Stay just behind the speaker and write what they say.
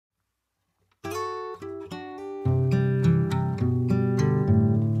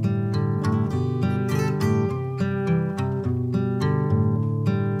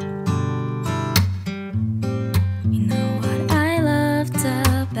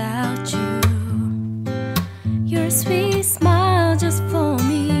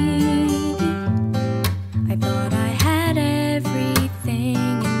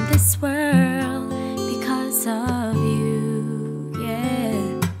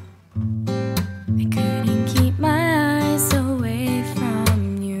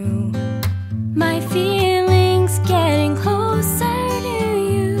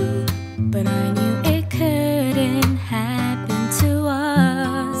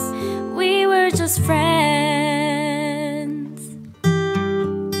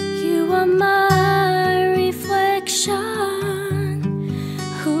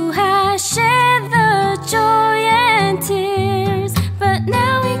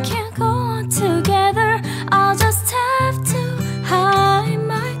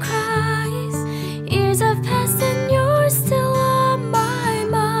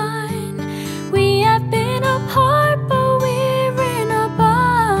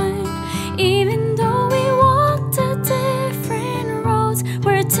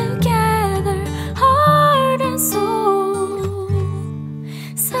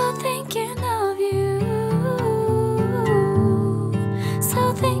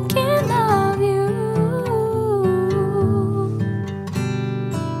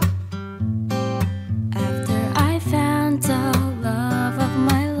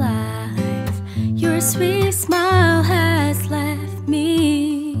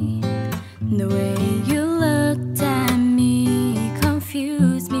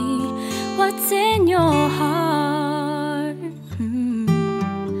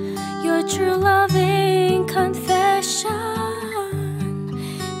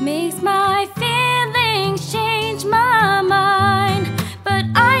makes my feelings change my mind. But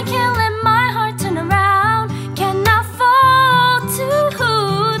I can't let my heart turn around, cannot fall to the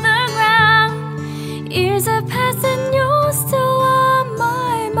ground. Years have passed and you're still on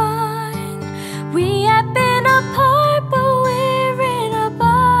my mind. We have been apart, but we're in a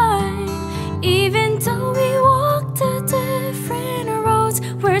bind. Even though we walked a different roads,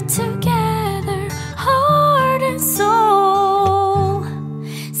 we're together, heart and soul.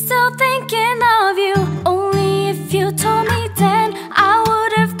 Still thinking of you, only if you told me then I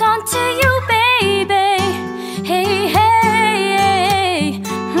would have gone to you, baby. Hey, hey, hey.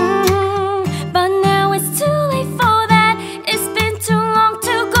 But now it's too late for that. It's been too long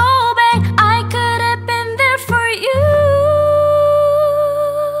to go back. I could have been there for you.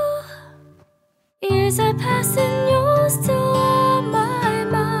 Years have passed and you're still on my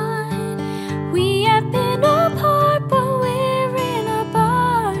mind. We have been apart, but we're in a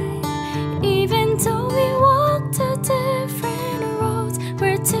bind. Even though we walked a different roads,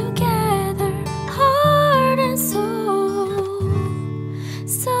 we're together, heart and soul.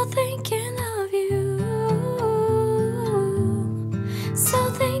 Still thinking of you,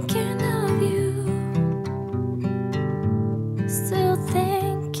 still thinking